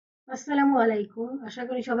আসসালামু আলাইকুম, আশা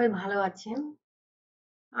করি সবাই ভালো আছেন।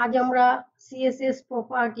 আজ আমরা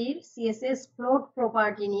সিএসএস ফ্লোট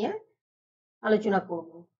প্রপার্টি নিয়ে আলোচনা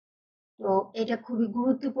করব। তো এটা খুবই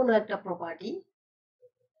গুরুত্বপূর্ণ একটা প্রপার্টি।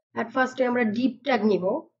 এট ফার্স্টে আমরা ডিপ ট্যাগ নিব।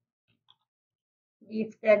 ডিপ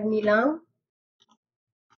ট্যাগ নিলাম,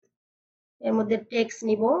 এর মধ্যে টেক্সট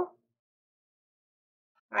নিব,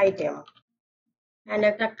 আইটেম, এন্ড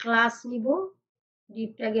একটা ক্লাস নিব।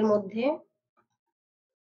 ডিপ ট্যাগের মধ্যে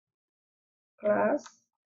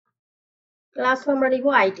ক্লাস আমরা নিব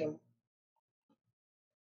আইটেম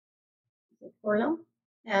করলাম,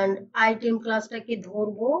 এন্ড আইটেম ক্লাসটাকে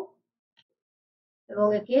ধরবো এবং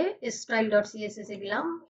একে style.css এ দিলাম।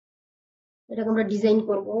 এটাকে আমরা ডিজাইন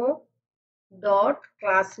করব। ডট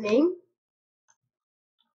ক্লাস নেম,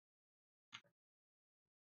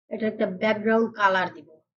 এটা একটা ব্যাকগ্রাউন্ড কালার দিব।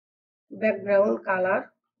 ব্যাকগ্রাউন্ড কালার,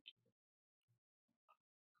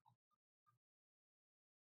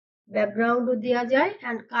 ব্যাকগ্রাউন্ডও দেওয়া যায়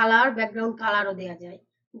এন্ড কালার, ব্যাকগ্রাউন্ড কালারও দেওয়া যায়।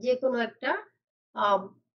 যে কোনো একটা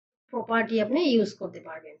প্রপার্টি আপনি ইউজ করতে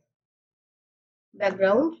পারবেন।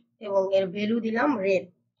 ব্যাকগ্রাউন্ড এবং এর ভ্যালু দিলাম রেড,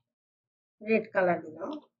 রেড কালার দিলাম,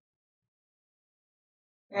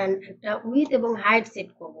 এন্ড একটা উইথ এবং হাইট সেট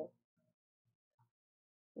করব।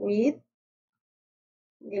 উইথ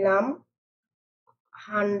দিলাম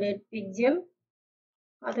 100 পিক্সেল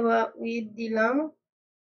অথবা উইথ দিলাম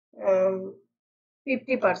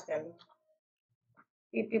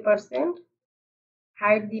 50%,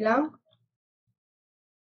 হাইট দিলাম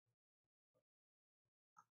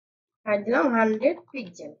 100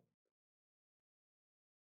 পিক্সেল।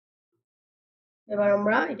 এবার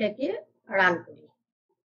আমরা এটাকে রান করি।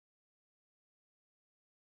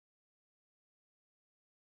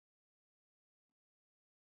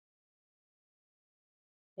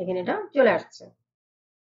 এখানে এটা চলে আসছে।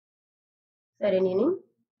 স্যারে নিয়ে নিন।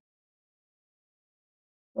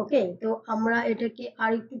 ওকে, তো আমরা এটাকে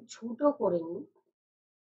আর একটু ছোট করে নিই।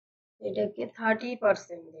 এটাকে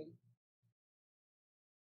 30% দিই।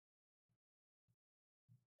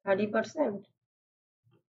 30%,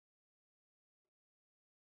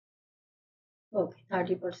 ওকে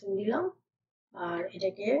 30% দিলাম, আর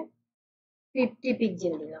এটাকে 50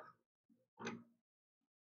 পিক্সেল দিলাম।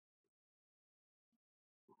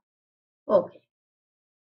 ওকে,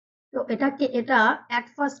 তো এটা অ্যাট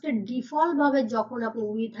ফার্স্টে ডিফল্ট ভাবে যখন আপনি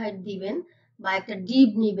উইথ হাইট দিবেন বা একটা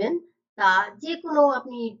ডিপ নিবেন, তা যে কোনো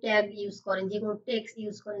আপনি ট্যাগ ইউজ করেন, যে কোনো টেক্সট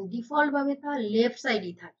ইউজ করেন, ডিফল্ট ভাবে তা লেফট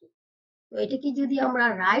সাইডই থাকে। তো এটাকে যদি আমরা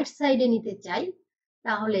রাইট সাইডে নিতে চাই,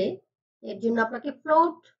 তাহলে এর জন্য আপনাকে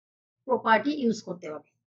ফ্লোট প্রপার্টি ইউজ করতে হবে।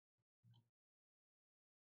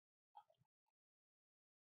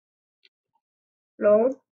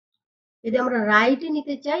 ফ্লোট যদি আমরা রাইটে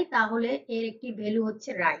নিতে চাই, তাহলে এর একটি ভ্যালু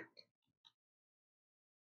হচ্ছে রাইট।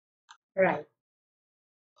 রাইট,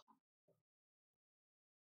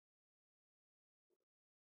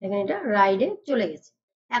 এখানে এটা রাইটে চলে গেছে।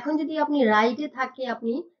 এখন যদি আপনি রাইটে থাকে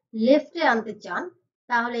আপনি লেফটে আনতে চান,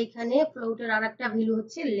 তাহলে এখানে ফ্লোটের আর একটা ভ্যালু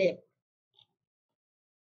হচ্ছে লেফট।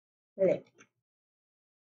 লেফট,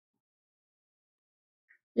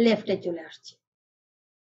 লেফটে চলে আসছে।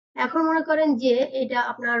 এখন মনে করেন যে এটা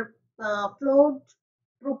আপনার ফ্লোট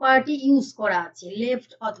প্রপার্টি ইউজ করা আছে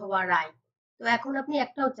লেফট অথবা রাইট, তো এখন আপনি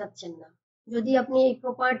একটাও চাচ্ছেন না। যদি আপনি এই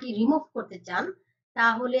প্রপার্টি রিমুভ করতে চান,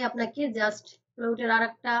 তাহলে আপনাকে জাস্ট ফ্লোটের আর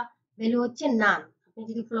একটা ভ্যালু হচ্ছে নান। আপনি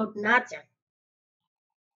যদি ফ্লোট না চান,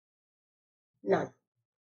 নান,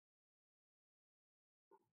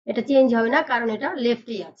 এটা চেঞ্জ হবে না, কারণ এটা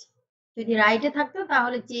লেফটেই আছে। যদি রাইটে থাকতো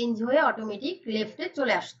তাহলে চেঞ্জ হয়ে অটোমেটিক লেফটে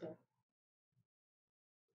চলে আসতো।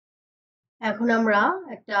 এখন আমরা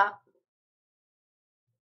একটা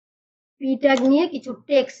পি ট্যাগ নিয়ে কিছু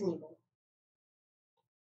টেক্সট নিব।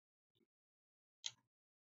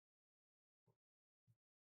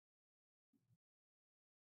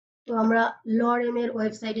 তো আমরা লরেম এর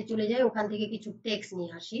ওয়েবসাইটে চলে যাই, ওখান থেকে কিছু টেক্সট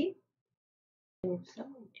নিয়ে আসি।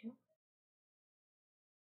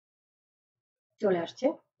 চলে আসছে।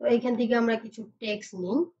 তো এইখান থেকে আমরা কিছু টেক্সট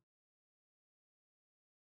নিই,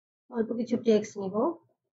 অল্প কিছু টেক্সট নিব।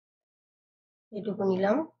 এটুকু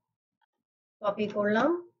নিলাম, কপি করলাম,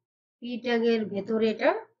 পি ট্যাগের ভেতরে এটা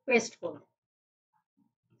পেস্ট করব,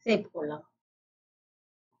 সেভ করলাম,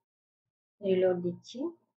 রিলোড দিচ্ছি।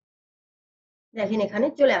 দেখেন এখানে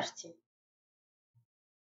চলে আসছে,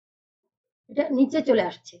 এটা নিচে চলে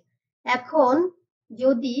আসছে। এখন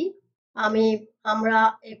যদি আমরা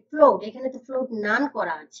ফ্লোট, এখানে তো ফ্লোট নান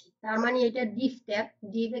করা আছে, তার মানে এটা ডিফ ট্যাগ,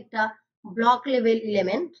 ডিফ একটা ব্লক লেভেল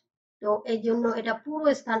এলিমেন্ট, তো এই জন্য এটা পুরো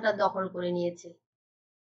স্থানটা দখল করে নিয়েছে,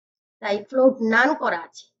 তাই ফ্লোট নান করা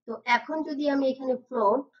আছে। তো এখন যদি আমি এখানে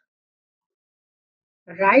ফ্লোট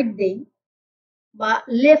রাইট দেই, বা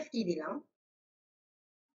লেফটই দিলাম,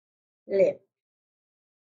 লেফট।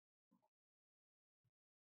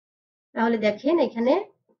 তাহলে দেখেন এখানে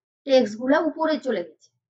টেক্সট গুলা উপরে চলে গেছে।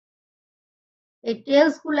 এই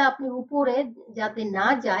টেক্সট গুলা আপনি উপরে যাতে না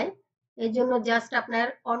যায় এর জন্য জাস্ট আপনার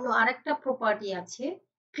অন্য আরেকটা প্রপার্টি আছে,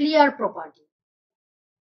 ক্লিয়ার প্রপার্টি।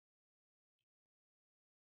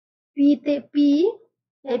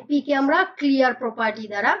 এই পি কে আমরা ক্লিয়ার প্রপার্টি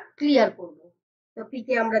দ্বারা ক্লিয়ার করব। তো পি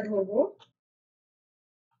কে আমরা ধরবো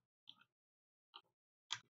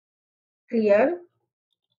ক্লিয়ার,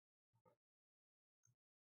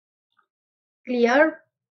 ক্লিয়ার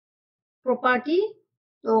প্রপার্টি।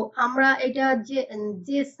 তো আমরা এটা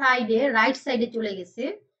যে সাইডে রাইট সাইডে চলে গেছে,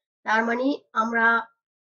 তার মানে আমরা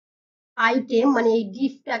আইটেম মানে এই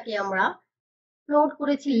ডিফটাকে আমরা ফ্লোট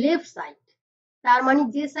করেছি লেফট সাইড। তার মানে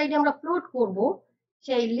যে সাইডে আমরা ফ্লোট করব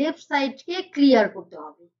সেই লেফট সাইডকে ক্লিয়ার করতে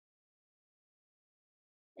হবে।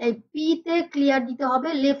 এই পি তে ক্লিয়ার দিতে হবে,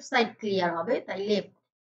 লেফট সাইড ক্লিয়ার হবে, তাই লেফট।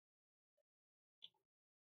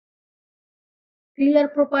 ক্লিয়ার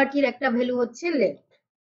প্রপার্টির একটা ভ্যালু হচ্ছে লেফট।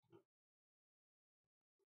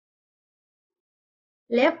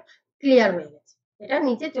 লেফট ক্লিয়ার হয়ে গেছে, এটা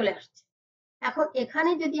নিচে চলে আসছে। এখন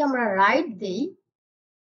এখানে যদি আমরা রাইট দেই,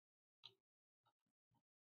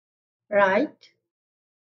 রাইট,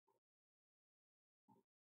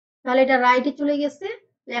 তাহলে এটা রাইটে চলে গেছে,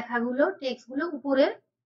 লেখাগুলো টেক্সট গুলো উপরে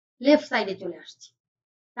লেফট সাইডে চলে আসছে।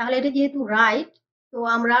 তাহলে এটা যেহেতু রাইট, তো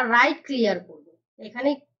আমরা রাইট ক্লিয়ার করব। এখানে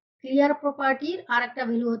ক্লিয়ার প্রপার্টির আর একটা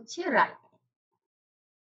ভ্যালু হচ্ছে রাইট।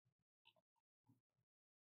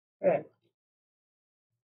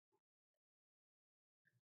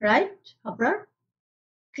 রাইট আপনার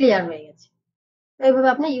ক্লিয়ার হয়ে গেছে। এইভাবে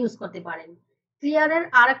আপনি ইউজ করতে পারেন। ক্লিয়ারের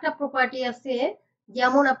আর একটা প্রপার্টি আছে,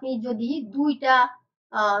 যেমন আপনি যদি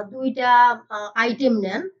দুইটা আইটেম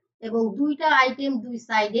নেন এবং দুইটা আইটেম দুই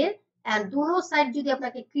সাইডে, দুনো সাইড যদি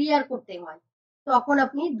আপনাকে ক্লিয়ার করতে হয়, তখন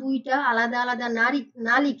আপনি দুইটা আলাদা আলাদা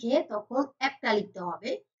না লিখে তখন একটা লিখতে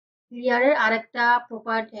হবে। ক্লিয়ারের আর একটা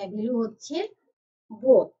প্রপার্টি ভ্যালু হচ্ছে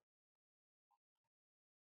বোথ।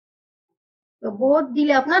 তো বোথ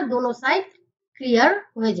দিলে আপনার দোনো সাইড ক্লিয়ার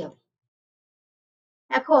হয়ে যাবে।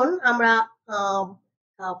 এখন আমরা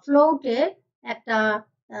ফ্লোটে একটা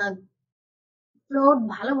ফ্লোট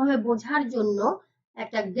ভালোভাবে বোঝার জন্য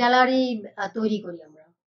একটা গ্যালারি তৈরি করি।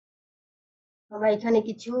 আমরা এখানে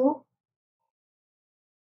কিছু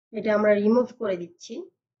এটা আমরা রিমুভ করে দিচ্ছি।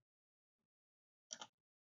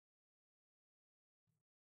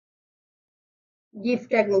 গিফট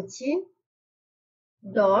ট্যাগ নিচ্ছি,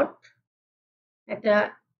 ডট একটা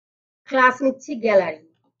ক্লাস নিচ্ছি গ্যালারি,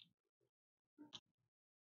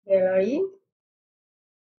 গ্যালারি,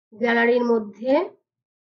 গ্যালারির মধ্যে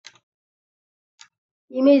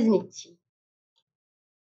ইমেজ নিচ্ছি,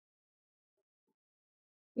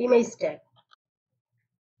 ইমেজ ট্যাগ,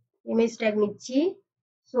 ইমেজ ট্যাগ নিচ্ছি,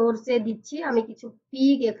 সোর্সে দিচ্ছি। আমি কিছু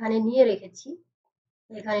পিক এখানে নিয়ে রেখেছি,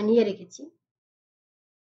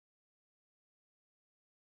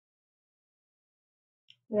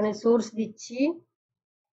 এখানে সোর্স দিচ্ছি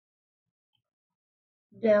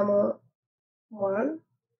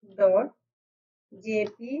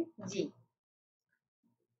demo1.jpg।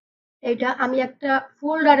 এটা আমি একটা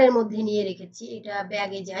ফোল্ডারের মধ্যে নিয়ে রেখেছি, এটা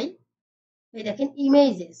ব্যাগে যাই। এই দেখেন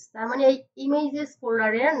ইমেজেস, তার মানে এই ইমেজেস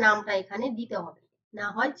ফোল্ডারের নামটা এখানে দিতে হবে, না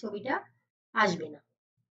হয় ছবিটা আসবে না।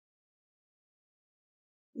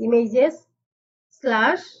 ইমেজেস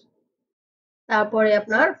স্ল্যাশ তারপরে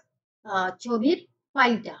আপনার ছবির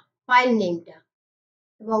ফাইল নেমটা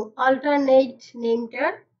এবং অল্টারনেট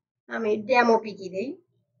নেমটার আমি ডেমো পিকি দেই,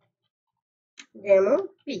 ডেমো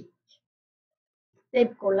পিক, সেভ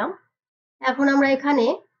করলাম। এখন আমরা এখানে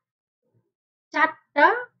চারটা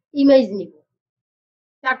ইমেজ নিব।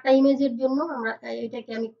 চারটা ইমেজের জন্য আমরা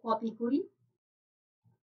এটাকে আমি কপি করি,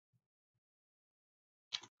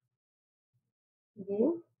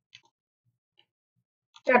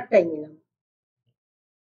 চারটাই নিলাম,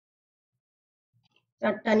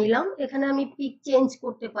 চারটা নিলাম। এখানে আমি পিক চেঞ্জ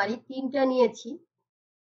করতে পারি, তিনটা নিয়েছি,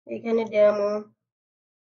 এখানে ডেমো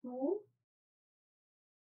 2,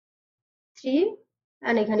 3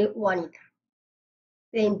 আর এখানে 1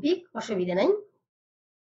 সেম পিক, অসুবিধা নাই।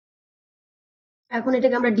 এখন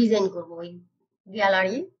এটাকে আমরা ডিজাইন করব। ওই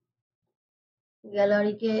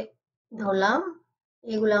গ্যালারিকে ধরলাম,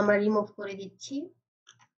 এগুলো আমরা রিমুভ করে দিচ্ছি,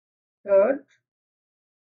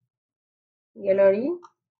 গ্যালারি,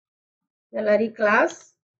 গ্যালারি ক্লাস।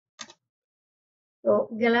 তো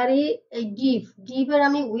গ্যালারি এই ডিফের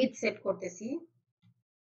আমি উইথ সেট করতেছি,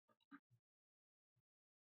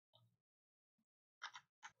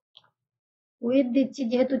 উইথ দিচ্ছি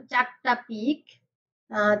যেহেতু চারটা পিক,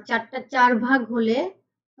 চারটা 4 ভাগ হলে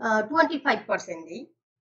 25% দিই,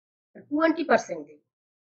 20% দিই,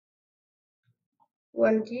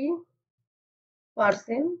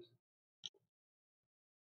 20%।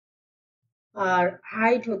 আর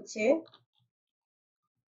হাইট হচ্ছে,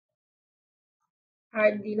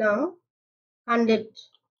 হাইট দিলাম 100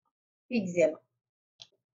 পিক্সেল,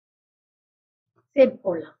 সেভ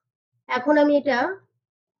করলাম। এখন আমি এটা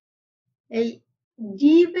এই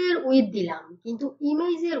ডিভ এর উইথ দিলাম, কিন্তু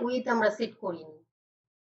ইমেজের উইথ আমরা সেট করিনি।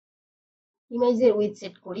 ইমেজের উইথ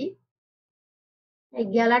সেট করি। এই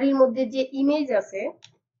গ্যালারির মধ্যে যে ইমেজ আছে,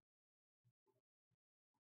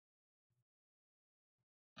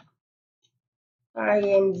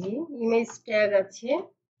 img ইমেজ ট্যাগ আছে,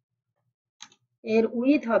 এর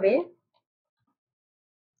উইথ হবে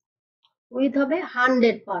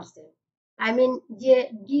 100%। আই মিন যে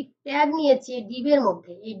ডিভ ট্যাগ নিয়েছি ডিভের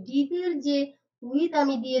মধ্যে, এই ডিভের যে উইথ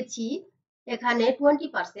আমি দিয়েছি এখানে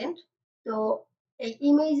 20%, তো এই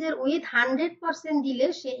ইমেজের উইথ 100% দিলে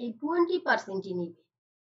সে এই 20%ই নিবে।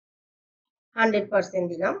 100%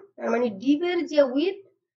 দিলাম, তার মানে ডিভের যে উইথ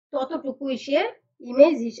ততটুকুই সে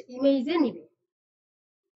ইমেজে নিবে,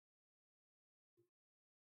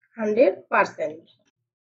 100%।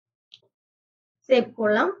 সেভ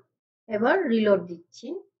করলাম, এবার রিলোড দিচ্ছি।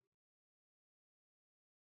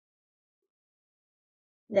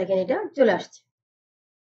 দেখেন এটা চলে আসছে।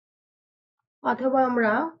 অথবা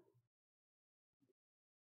আমরা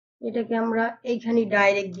এটাকে আমরা এইখানে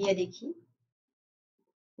ডাইরেক্ট দিয়ে দেখি,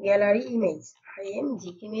 গ্যালারি ইমেজ, img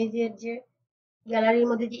ইমেজের যে গ্যালারির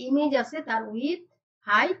মধ্যে যে ইমেজ আছে তার উইথ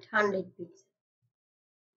হাইট 100 পিক্সেল।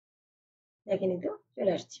 দেখেন তো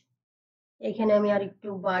চলে আসছে। এখানে আমি আর একটু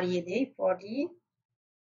বাড়িয়ে দেই, 40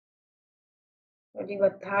 বা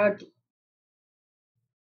 30।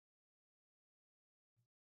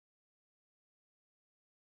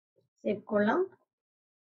 সেভ করলাম,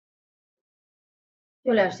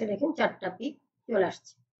 চলে আসছে। দেখেন 4টা পিক চলে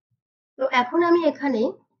আসছে। তো এখন আমি এখানে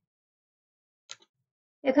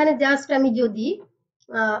জাস্ট আমি যদি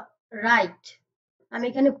রাইট, আমি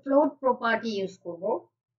এখানে ফ্লোট প্রপার্টি ইউজ করব।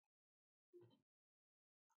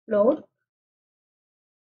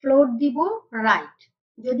 ফ্লোট দিব রাইট।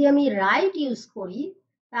 যদি আমি রাইট ইউজ করি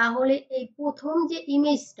তাহলে এই প্রথম যে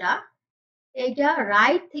ইমেজটা এইটা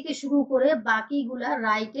রাইট থেকে শুরু করে বাকিগুলা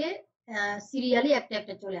রাইটে সিরিয়ালি একটা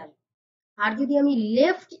একটা চলে আসবে। আর যদি আমি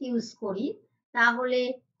লেফট ইউজ করি তাহলে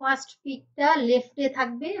ফার্স্ট পিকটা লেফটে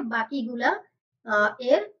থাকবে, বাকিগুলা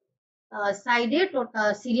এর সাইডে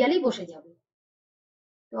সিরিয়ালি বসে যাবে।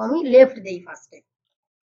 তো আমি লেফট দেই ফার্স্টে,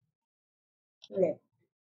 লেফট।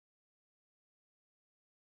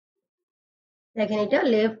 দেখেন এটা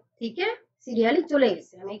লেফট থেকে সিরিয়ালি চলে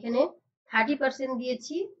গেছে। আমি এখানে 30%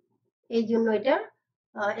 দিয়েছি, এই জন্য এটা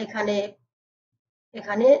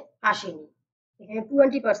এখানে আসেনি। এখানে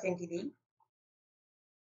 20% দিই।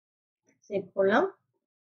 সেভ করলাম,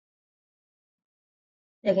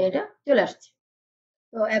 দেখেন এটা চলে আসছে।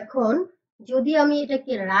 তো এখন যদি আমি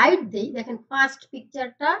এটাকে রাইট দেই, দেখেন ফার্স্ট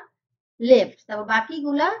পিকচারটা লেফট, তারপর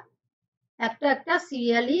বাকিগুলা একটা একটা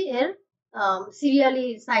সিরিয়ালি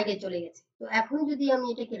সাইডে চলে গেছে। তো এখন যদি আমি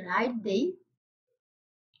এটাকে রাইট দেই,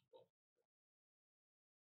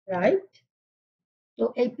 রাইট, তো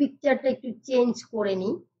এই পিকচারটা একটু চেঞ্জ করে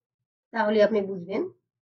নিই, তাহলে আপনি বুঝবেন।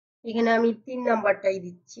 এখানে আমি 3 নাম্বারটাই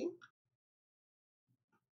দিচ্ছি।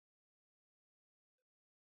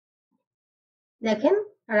 দেখেন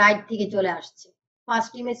রাইট থেকে চলে আসছে,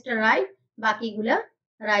 ফার্স্ট ইমেজটা রাইট, বাকিগুলা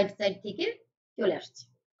রাইট সাইড থেকে চলে আসছে।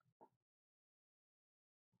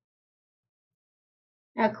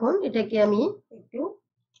 এখন এটাকে আমি একটু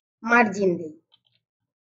মার্জিন দেই,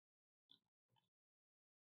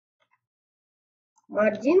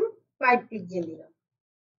 মার্জিন 5 পিক্সেল দিলাম।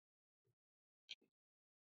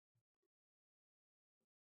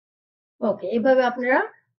 ওকে, এভাবে আপনারা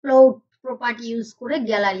ফ্লোট প্রপার্টি ইউজ করে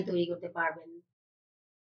গ্যালারি তৈরি করতে পারবেন।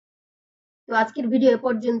 তো আজকের ভিডিও এ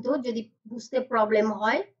পর্যন্ত। যদি বুঝতে প্রবলেম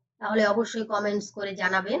হয় তাহলে অবশ্যই কমেন্টস করে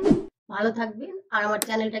জানাবেন। ভালো থাকবেন, আর আমার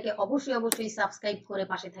চ্যানেলটাকে অবশ্যই সাবস্ক্রাইব করে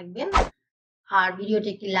পাশে থাকবেন, আর ভিডিওটি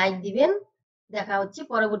একটি লাইক দিবেন। দেখা হচ্ছে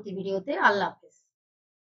পরবর্তী ভিডিওতে। আল্লাহ হাফেজ।